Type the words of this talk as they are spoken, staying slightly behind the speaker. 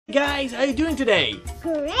Guys, how are you doing today?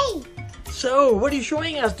 Great! So, what are you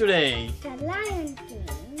showing us today? The Lion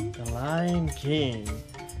King. The Lion King.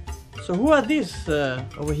 So, who are these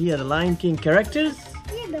over here? The Lion King characters?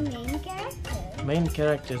 Yeah, the main character. Main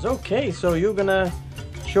characters. Okay, so you're gonna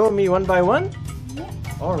show me one by one? Yep.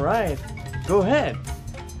 Alright, go ahead.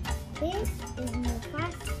 This is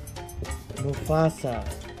Mufasa. Mufasa.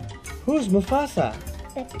 Who's Mufasa?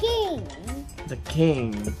 The king. The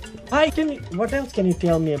king. Hi, what else can you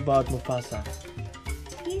tell me about Mufasa?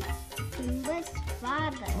 He's Simba's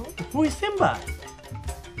father. Who is Simba?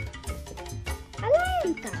 A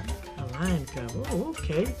lion cub. A lion cub. Oh,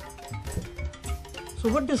 okay. So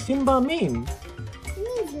what does Simba mean?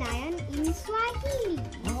 Means lion in Swahili.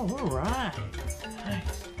 Oh, alright.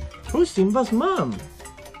 Nice. Who's Simba's mom?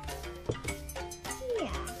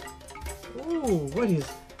 Yeah. Oh, what is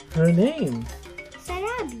her name?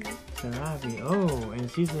 Sarabi. Sarabi. Oh, and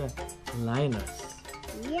she's a lioness.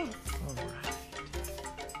 Yes. Alright.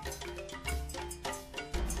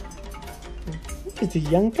 Who is the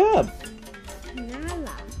young cub?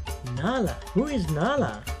 Nala. Nala. Who is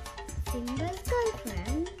Nala? Simba's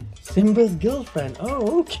girlfriend. Simba's girlfriend.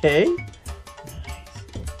 Oh, okay. Nice.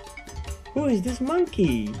 Who is this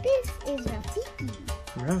monkey? This is Rafiki.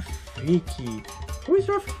 Rafiki. Who is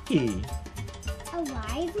Rafiki? A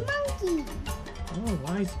wise monkey. Oh,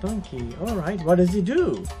 wise monkey. Alright, what does he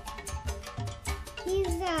do? He's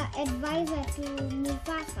the advisor to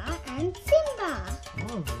Mufasa and Simba.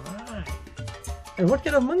 Alright. And what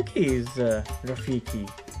kind of monkey is Rafiki?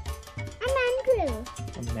 A mandrill.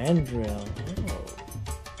 A mandrill. Oh.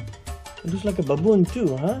 It looks like a baboon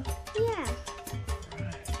too, huh? Yeah.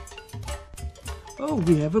 Right. Oh,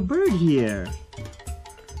 we have a bird here.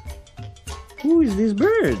 Who is this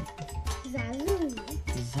bird? Zazu.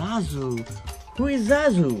 Zazu. Who is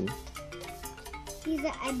Zazu? He's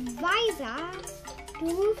the advisor to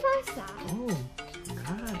Mufasa. Oh,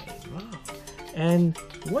 right. Wow. And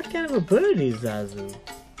what kind of a bird is Zazu?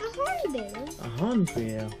 A hornbill. A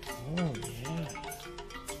hornbill. Oh, yeah.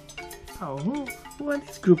 Oh, who are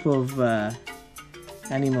this group of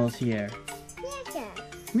animals here? Meerkat.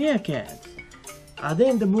 Meerkats. Are they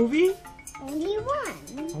in the movie? Only one.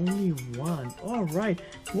 Only one. All right.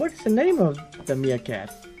 What's the name of the meerkat?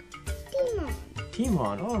 Timon.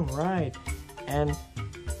 Timon. All right. And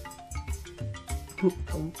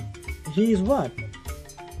he is what?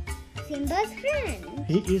 Simba's friend.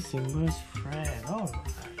 He is Simba's friend. All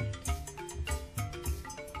right.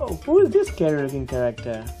 Oh, who is this scary-looking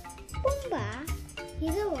character? Pumbaa.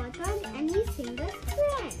 He's a warthog and he's Simba's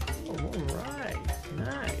friend. Oh, all right.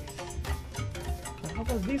 Nice. Now, how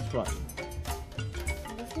about this one?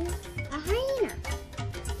 This is a hyena.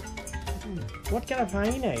 What kind of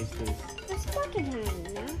hyena is this? A spotted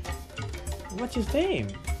hyena. What's his name?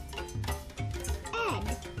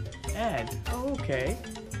 Ed. Ed. Oh, okay.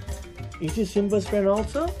 Is he Simba's friend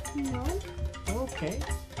also? No. Okay.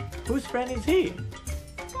 Whose friend is he?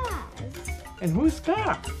 Stars. And who's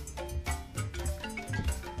Scar?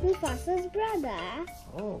 Mufasa's brother.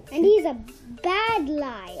 Oh. And he's a bad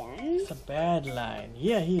lion. It's a bad lion.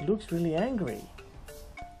 Yeah, he looks really angry.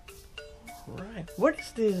 Right. What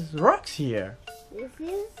is these rocks here? This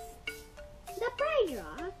is the Pride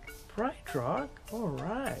Rock. Pride Rock?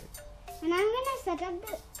 Alright. And I'm gonna set up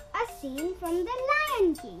a scene from the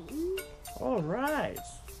Lion King. Alright.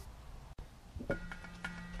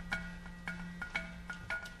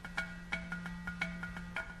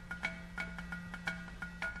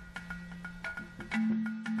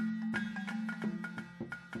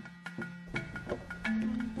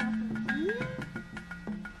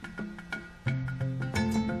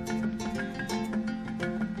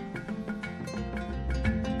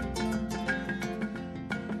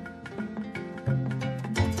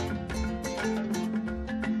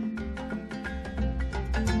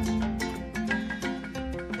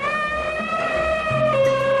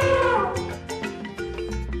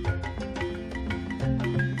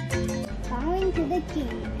 Bowing to the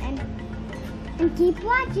king and keep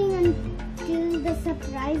watching until the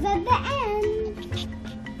surprise at the end.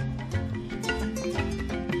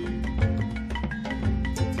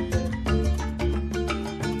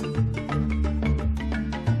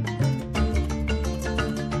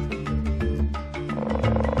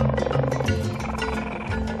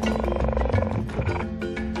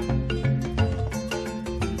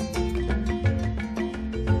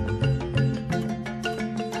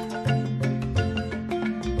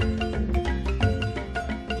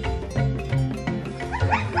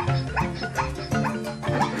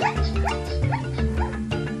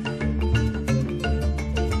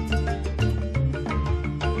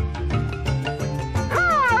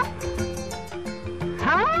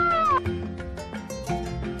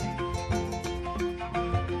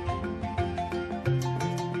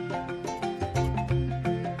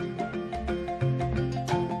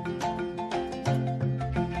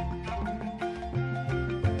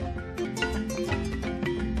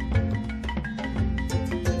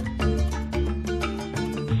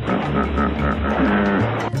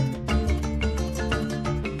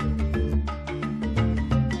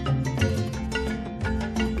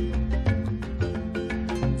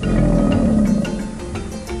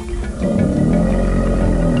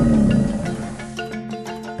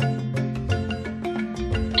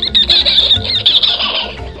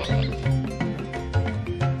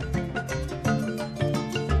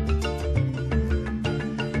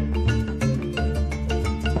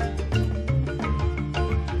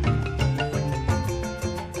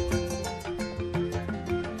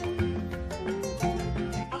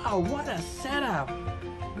 Wow, what a setup!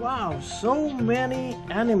 Wow, so many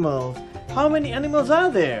animals. How many animals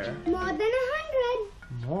are there? More than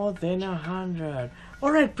 100. More than 100.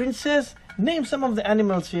 All right, princess, name some of the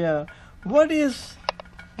animals here. What is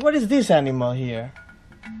this animal here?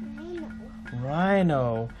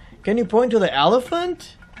 Rhino. Can you point to the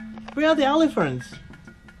elephant? Where are the elephants?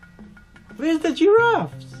 Where's the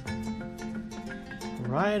giraffes?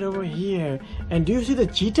 Right over here. And do you see the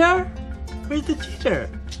cheetah? Where's the cheetah?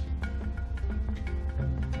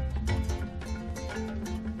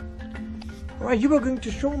 Alright, you were going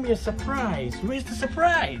to show me a surprise. Where's the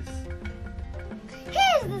surprise?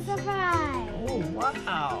 Here's the surprise. Oh,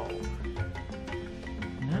 wow.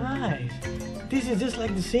 Nice. This is just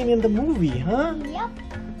like the scene in the movie, huh? Yep.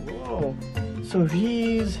 Whoa. So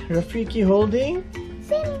he's Rafiki holding?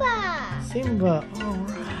 Simba. Simba.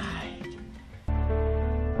 Alright.